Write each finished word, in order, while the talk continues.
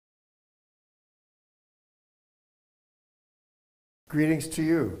Greetings to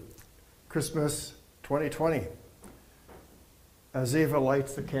you, Christmas 2020. As Eva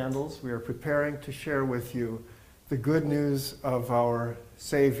lights the candles, we are preparing to share with you the good news of our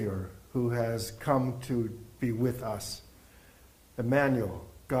Savior who has come to be with us. Emmanuel,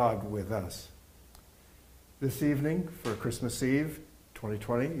 God with us. This evening for Christmas Eve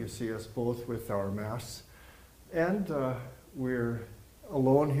 2020, you see us both with our masks, and we're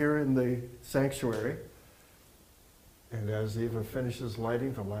alone here in the sanctuary. And as Eva finishes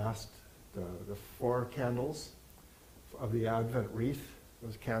lighting the 4 candles of the Advent wreath,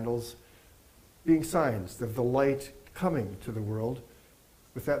 those candles being signs of the light coming to the world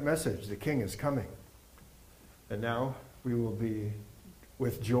with that message, the King is coming. And now we will be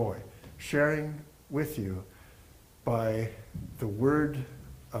with joy, sharing with you by the word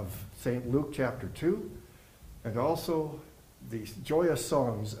of St. Luke chapter 2, and also the joyous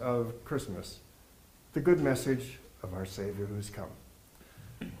songs of Christmas, the good message of our Savior who's come.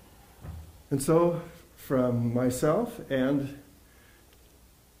 And so, from myself and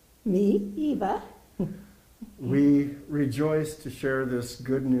me, Eva, we rejoice to share this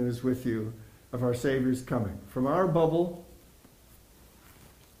good news with you of our Savior's coming. From our bubble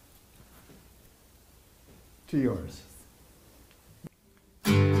to yours.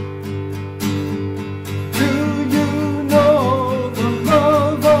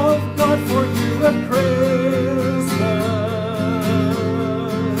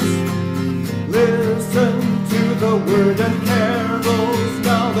 Word and carols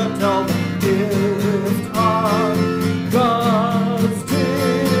now that tell the gift of God's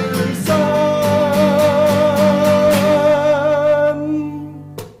dear Son.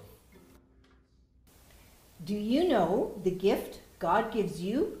 do you know the gift God gives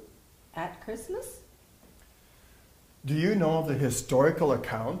you at Christmas? Do you know the historical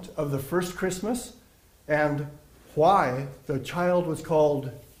account of the first Christmas and why the child was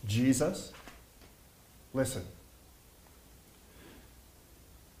called Jesus? Listen.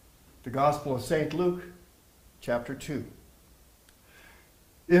 The Gospel of St. Luke, chapter 2.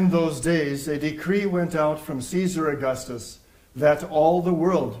 In those days, a decree went out from Caesar Augustus that all the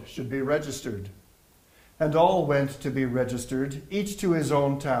world should be registered. And all went to be registered, each to his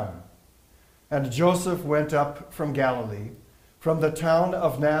own town. And Joseph went up from Galilee, from the town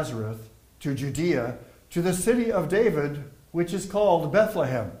of Nazareth, to Judea, to the city of David, which is called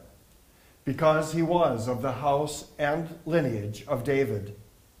Bethlehem, because he was of the house and lineage of David,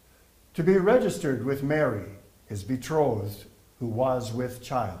 to be registered with Mary, his betrothed, who was with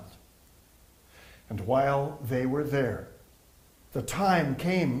child. And while they were there, the time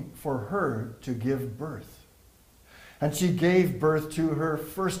came for her to give birth. And she gave birth to her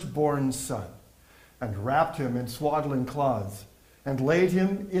firstborn son, and wrapped him in swaddling cloths, and laid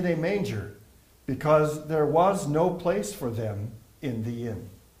him in a manger, because there was no place for them in the inn.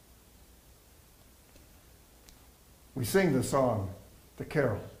 We sing the song, the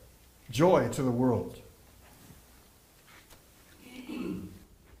carol, Joy to the World.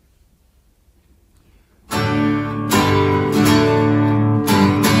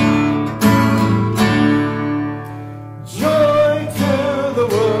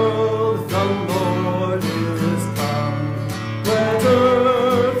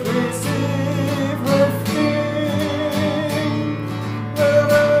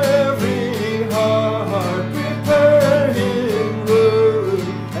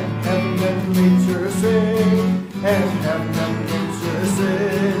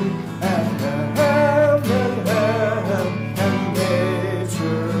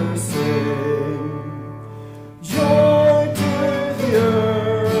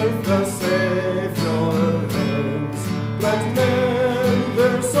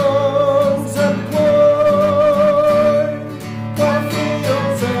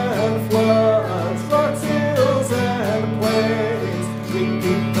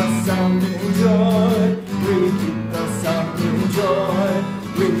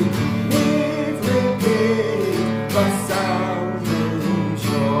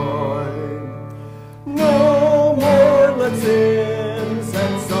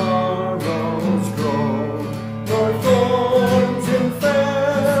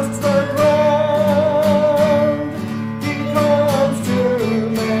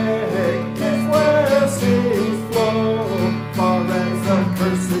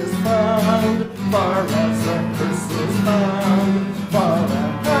 Far as the curse is found, far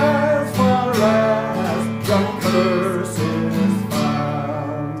as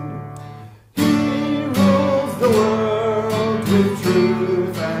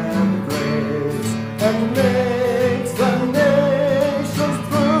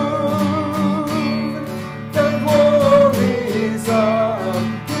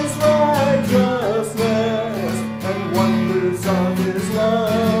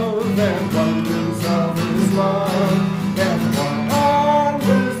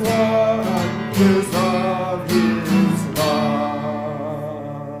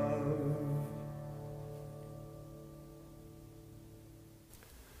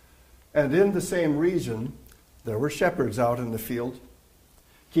And in the same region, there were shepherds out in the field,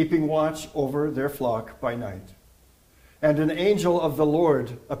 keeping watch over their flock by night. And an angel of the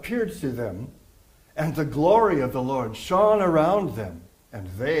Lord appeared to them, and the glory of the Lord shone around them, and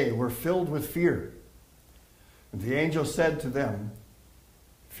they were filled with fear. And the angel said to them,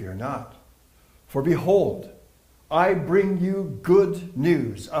 "Fear not, for behold, I bring you good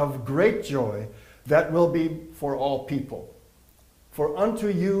news of great joy that will be for all people. For unto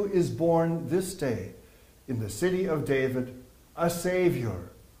you is born this day in the city of David a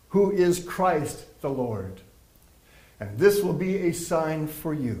Saviour, who is Christ the Lord. And this will be a sign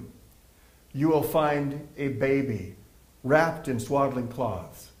for you. You will find a baby wrapped in swaddling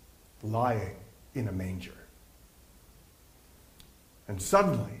cloths, lying in a manger." And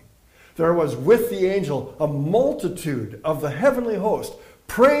suddenly there was with the angel a multitude of the heavenly host,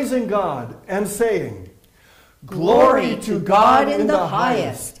 praising God and saying, "Glory to God in the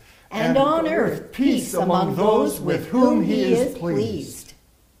highest, and on earth peace among those with whom he is pleased."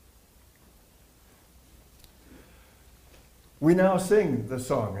 We now sing the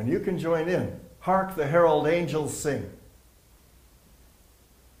song, and you can join in. Hark the herald angels sing.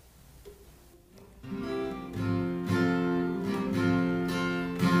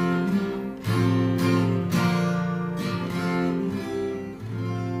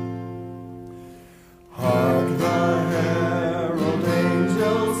 Hark the herald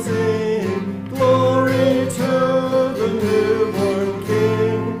angels sing, glory to the newborn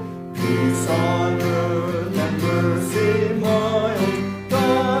King. Peace on earth and mercy mild,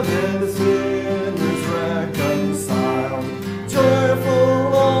 God and sinners reconciled.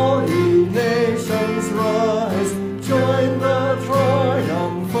 Joyful all ye nations rise, join the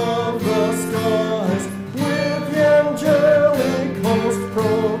triumph of the skies. With the angelic host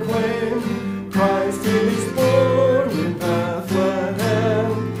proclaim, Christ is born in Bethlehem.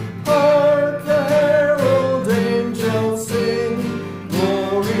 Hark the herald angels sing,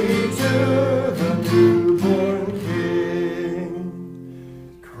 glory to the newborn King.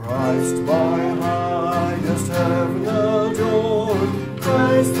 Christ by highest heaven adored,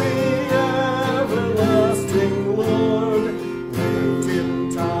 Christ the everlasting Lord. Late in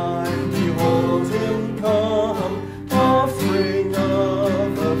time, behold him come, offspring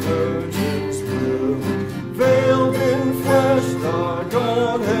of the Virgin's womb. Veiled in flesh the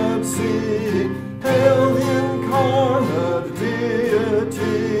Godhead see, hail the incarnate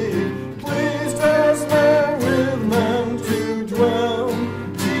deity. Pleased as man with man to dwell,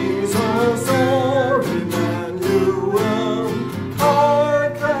 Jesus our Emmanuel.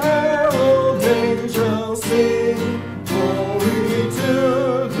 Hark the herald angels sing, glory to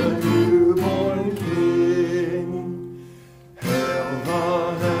the newborn King. Hail the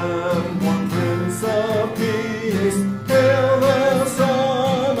heaven-born Prince of Peace, hail the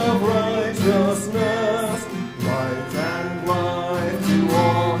Son of Righteousness. Light and life to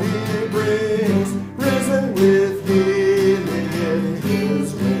all he brings, risen with healing in his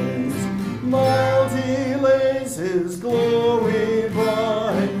wings. Mild he lays his glory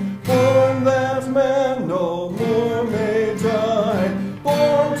by, born that man no more may die.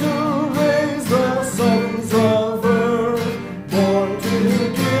 Born to raise the sons of earth, born to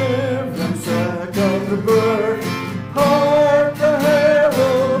give them second birth. Hark the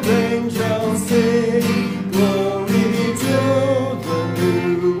herald angels sing, glory to the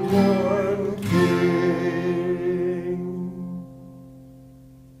newborn King.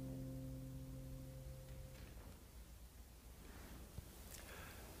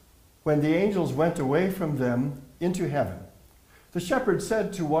 When the angels went away from them into heaven, the shepherds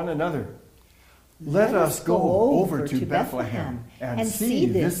said to one another, "Let us go over to Bethlehem and see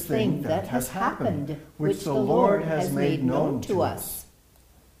this thing that has happened, which the Lord has made known to us."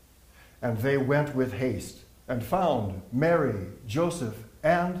 And they went with haste and found Mary, Joseph,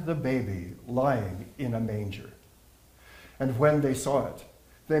 and the baby lying in a manger. And when they saw it,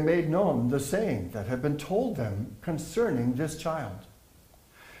 they made known the saying that had been told them concerning this child.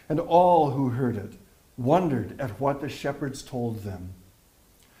 And all who heard it wondered at what the shepherds told them.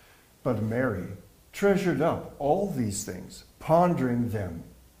 But Mary treasured up all these things, pondering them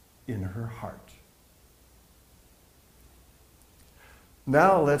in her heart.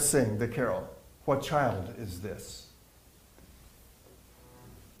 Now let's sing the carol, "What Child Is This?"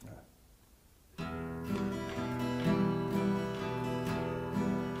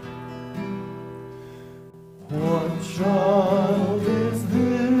 What child is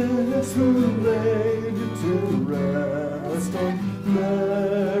this who laid to rest on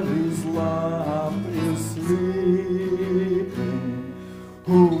Mary's lap is sleeping,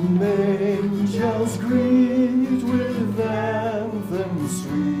 whom angels greet with anthems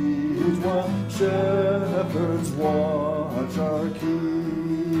sweet?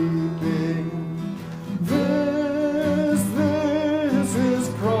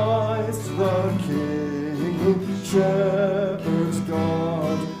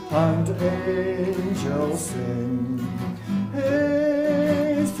 shall sing.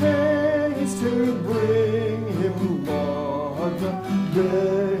 Haste, haste to bring him, Lord, the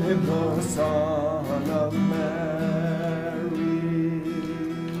babe, the Son of Mary.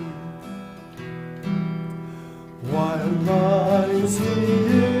 While lies he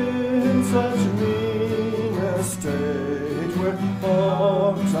in such mean estate, where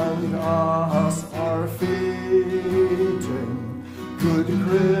ox and ass are feeding, good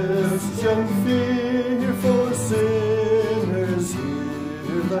Christian, fearful sinners,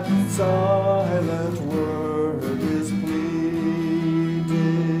 hear the silent word is pleading.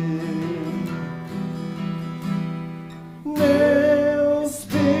 Nail,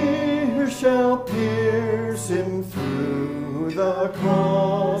 spear shall pierce him through, the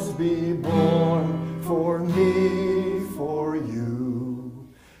cross be borne for me, for you.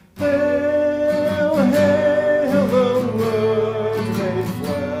 Hail, hail, the Word made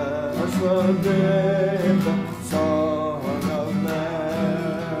flesh, the babe, the Son of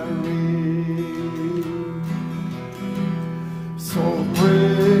Mary. So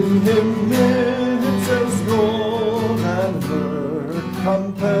bring him incense, gold, and myrrh,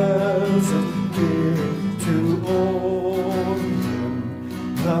 compels him to own him,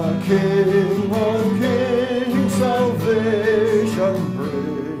 the King of Kings, salvation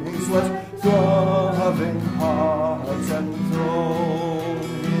brings. Let throbbing hearts enthrone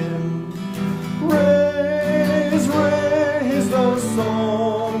him. Raise, raise the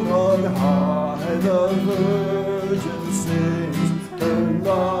song on high, the Virgin sings her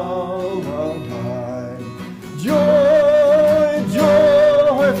lullaby. Joy,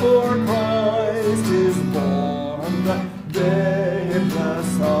 joy, for Christ is born, the babe, the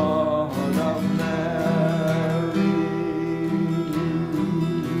Son of Mary.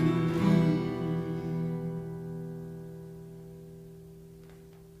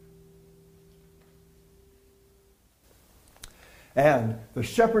 And the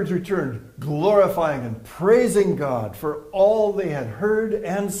shepherds returned, glorifying and praising God for all they had heard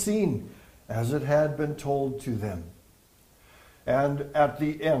and seen, as it had been told to them. And at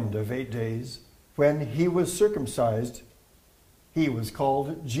the end of 8 days, when he was circumcised, he was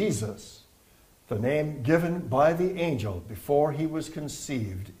called Jesus, the name given by the angel before he was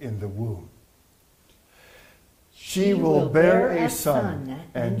conceived in the womb. She will bear a son,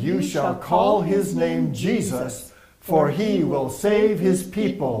 and you shall call his name Jesus, for he will save his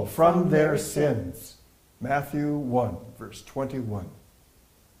people from their sins. Matthew 1, verse 21.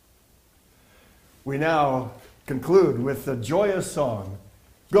 We now conclude with the joyous song,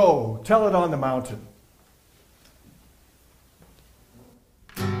 Go, Tell It on the Mountain.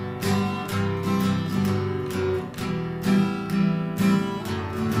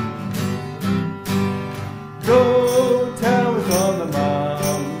 Go tell it on the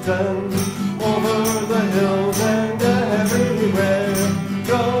mountain, over the hills and everywhere.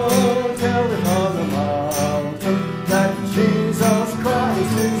 Go tell it on the mountain, that Jesus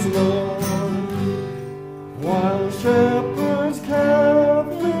Christ is Lord. While shepherds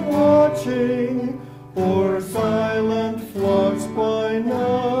carefully watching, o'er silent flocks by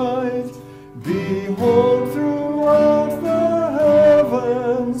night, behold, throughout the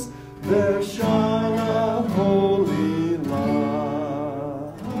heavens there shine a holy light.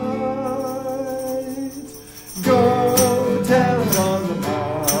 Go tell it on the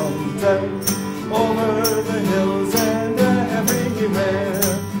mountain, over the hills and everywhere.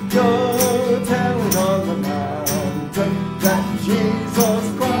 Go tell it on the mountain, that Jesus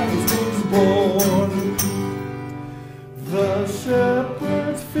Christ is born. The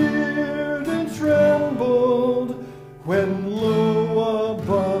shepherds feared and trembled when low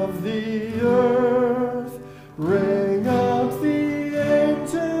above the earth rang out the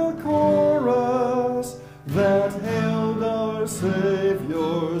angel chorus that hailed our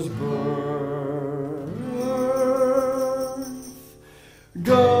Saviour's birth.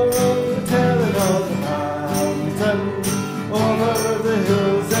 Go tell it on the mountain, over the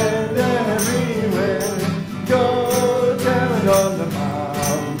hills and everywhere. Go tell it on the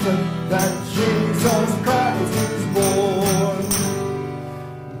mountain, that Jesus Christ is born.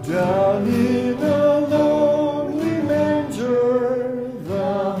 Down in a lonely manger, the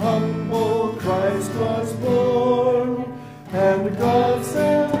humble Christ was born, and God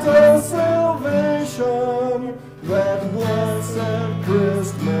sent us salvation, that blessed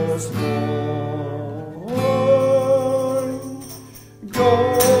Christmas morn. Go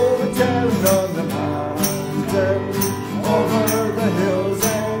tell it on the mountain, over the hills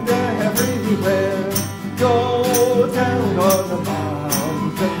and everywhere. Go tell it on the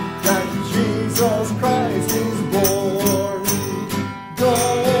mountain, that Jesus Christ is born. Go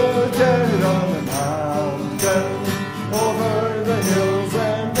tell it on the mountain,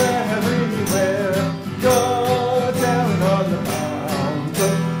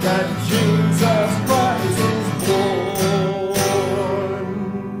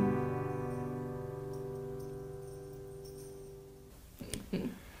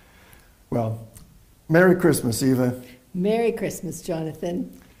 Well, Merry Christmas, Eva. Merry Christmas,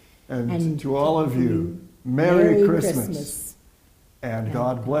 Jonathan. And to all of you, Merry Christmas. And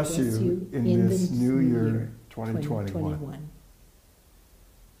God bless you in this new year, 2021.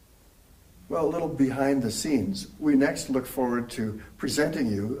 Well, a little behind the scenes. We next look forward to presenting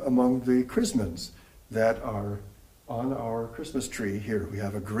you among the Chrismons that are on our Christmas tree here. We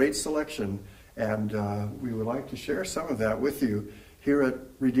have a great selection, and we would like to share some of that with you here at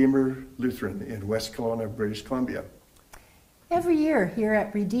Redeemer Lutheran in West Kelowna, British Columbia. Every year here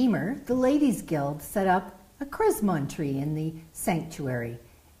at Redeemer, the Ladies Guild set up a Chrismon tree in the sanctuary,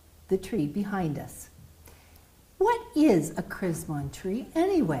 the tree behind us. What is a Chrismon tree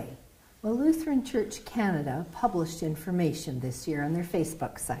anyway? Well, Lutheran Church Canada published information this year on their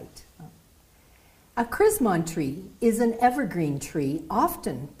Facebook site. A Chrismon tree is an evergreen tree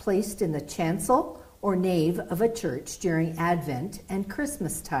often placed in the chancel or nave of a church during Advent and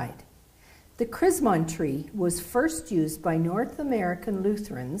Christmastide. The Chrismon tree was first used by North American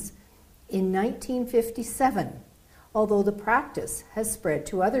Lutherans in 1957, although the practice has spread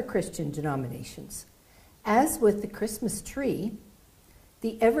to other Christian denominations. As with the Christmas tree,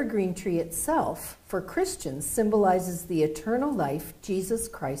 the evergreen tree itself, for Christians, symbolizes the eternal life Jesus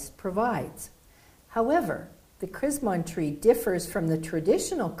Christ provides. However, the Chrismon tree differs from the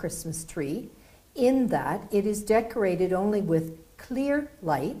traditional Christmas tree in that it is decorated only with clear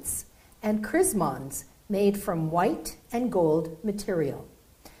lights and chrismons made from white and gold material,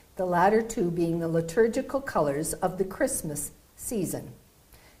 the latter two being the liturgical colors of the Christmas season.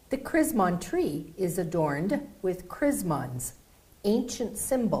 The Chrismon tree is adorned with chrismons, ancient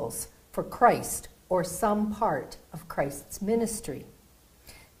symbols for Christ or some part of Christ's ministry.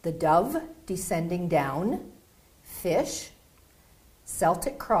 The dove descending down, fish,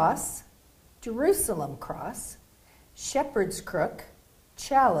 Celtic cross, Jerusalem cross, shepherd's crook,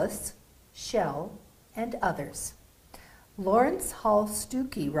 chalice, shell, and others. Lawrence Hall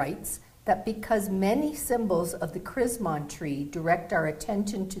Stuckey writes that because many symbols of the Chrismon tree direct our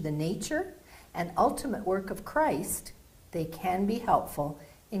attention to the nature and ultimate work of Christ, they can be helpful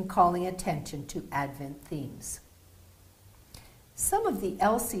in calling attention to Advent themes. Some of the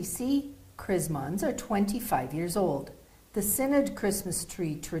LCC Chrismons are 25 years old. The Synod Christmas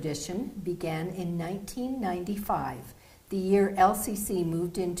tree tradition began in 1995, the year LCC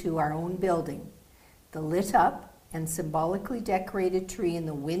moved into our own building. The lit up and symbolically decorated tree in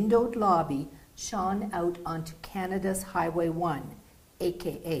the windowed lobby shone out onto Canada's Highway 1,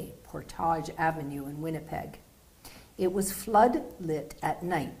 aka Portage Avenue in Winnipeg. It was flood lit at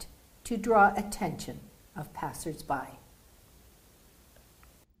night to draw attention of passers-by.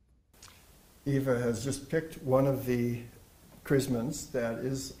 Eva has just picked one of the Chrismons that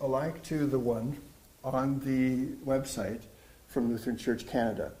is alike to the one on the website from Lutheran Church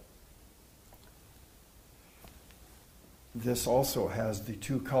Canada. This also has the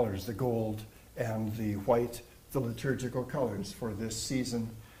two colors, the gold and the white, the liturgical colors for this season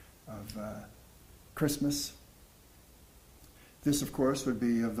of Christmas. This, of course, would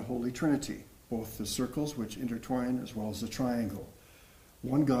be of the Holy Trinity, both the circles which intertwine as well as the triangle.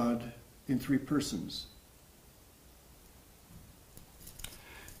 One God in three persons.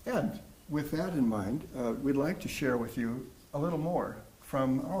 And with that in mind, we'd like to share with you a little more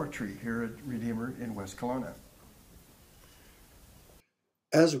from our tree here at Redeemer in West Kelowna.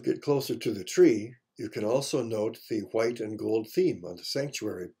 As we get closer to the tree, you can also note the white and gold theme on the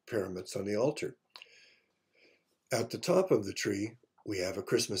sanctuary pyramids on the altar. At the top of the tree, we have a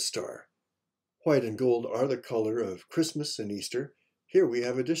Christmas star. White and gold are the color of Christmas and Easter. Here we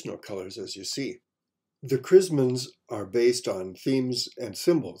have additional colors, as you see. The Chrismons are based on themes and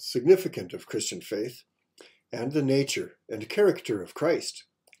symbols significant of Christian faith and the nature and character of Christ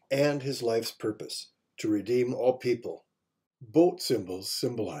and his life's purpose to redeem all people. Both symbols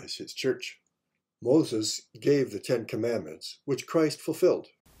symbolize his church. Moses gave the 10 Commandments, which Christ fulfilled.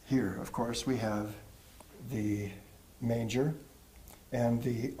 Here, of course, we have the manger, and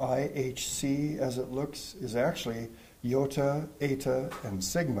the IHC, as it looks, is actually Iota, Eta, and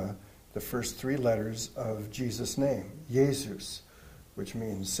Sigma, the first three letters of Jesus' name, Jesus, which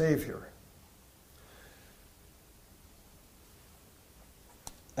means Savior.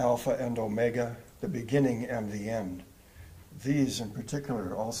 Alpha and Omega, the beginning and the end. These in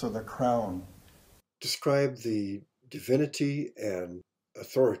particular, also the crown, describe the divinity and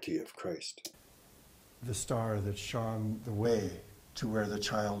authority of Christ. The star that shone the way to where the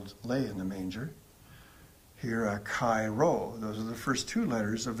child lay in the manger. Here, a Chi Rho, those are the first two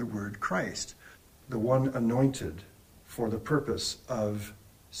letters of the word Christ, the one anointed for the purpose of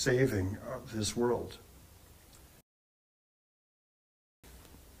saving this world.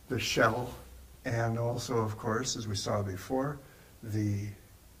 the shell, and also, of course, as we saw before, the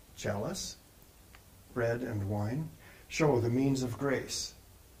chalice, bread and wine, show the means of grace.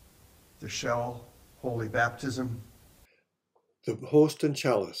 The shell, holy baptism. The host and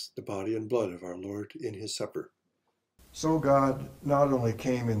chalice, the body and blood of our Lord in his supper. So God not only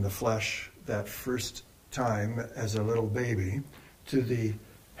came in the flesh that first time as a little baby to the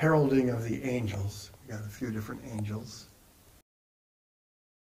heralding of the angels. We got a few different angels.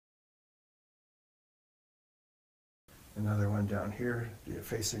 Another one down here,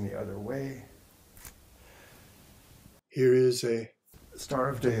 facing the other way. Here is a Star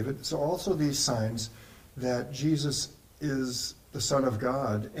of David. So also these signs that Jesus is the Son of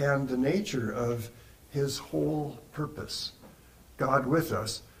God and the nature of his whole purpose. God with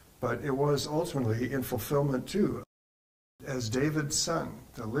us, but it was ultimately in fulfillment too, as David's son,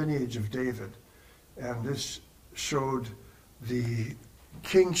 the lineage of David. And this showed the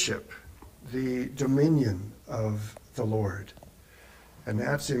kingship, the dominion of the Lord. And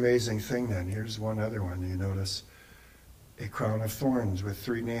that's the amazing thing then. Here's one other one. You notice a crown of thorns with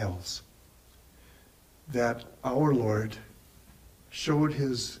 3 nails. That our Lord showed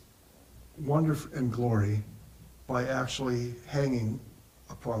his wonder and glory by actually hanging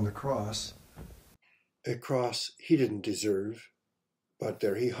upon the cross. A cross he didn't deserve, but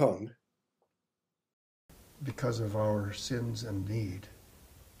there he hung. Because of our sins and need.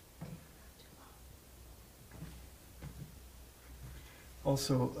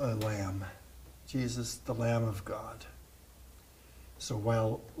 Also a lamb. Jesus, the Lamb of God. So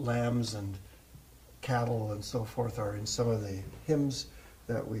while lambs and cattle and so forth are in some of the hymns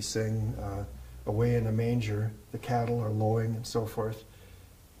that we sing, away in a manger, the cattle are lowing and so forth,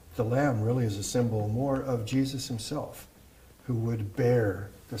 the lamb really is a symbol more of Jesus himself, who would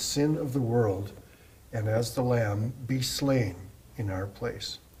bear the sin of the world and as the lamb be slain in our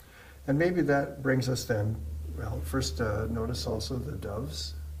place. And maybe that brings us then, well, first notice also the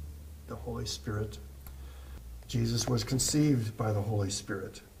doves, the Holy Spirit. Jesus was conceived by the Holy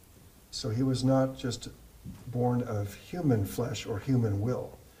Spirit. So he was not just born of human flesh or human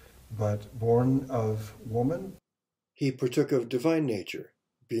will, but born of woman. He partook of divine nature,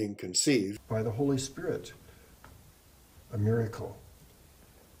 being conceived by the Holy Spirit. A miracle.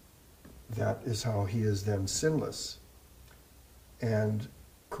 That is how he is then sinless and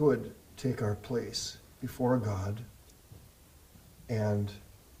could take our place before God and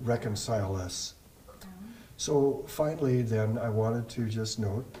reconcile us. So finally then I wanted to just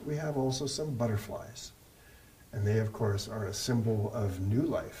note we have also some butterflies. And they of course are a symbol of new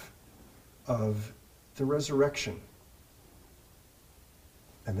life, of the resurrection.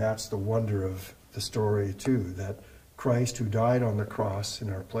 And that's the wonder of the story too, that Christ, who died on the cross in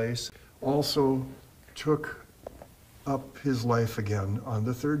our place, also took up his life again on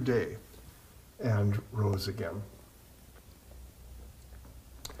the 3rd day and rose again.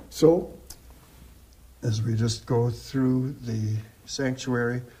 So, as we just go through the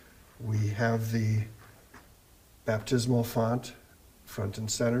sanctuary, we have the baptismal font front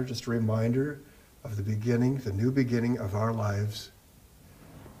and center, just a reminder of the beginning, the new beginning of our lives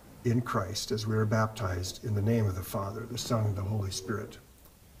in Christ as we are baptized in the name of the Father, the Son, and the Holy Spirit.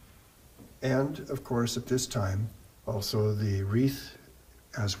 And, of course, at this time, also the wreath,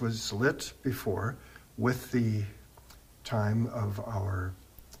 as was lit before, with the time of our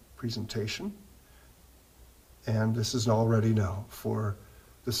presentation. And this is all ready now for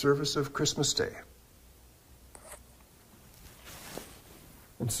the service of Christmas Day.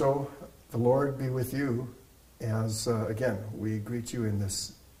 And so, the Lord be with you as, again, we greet you in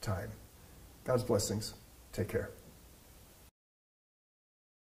this time. God's blessings. Take care.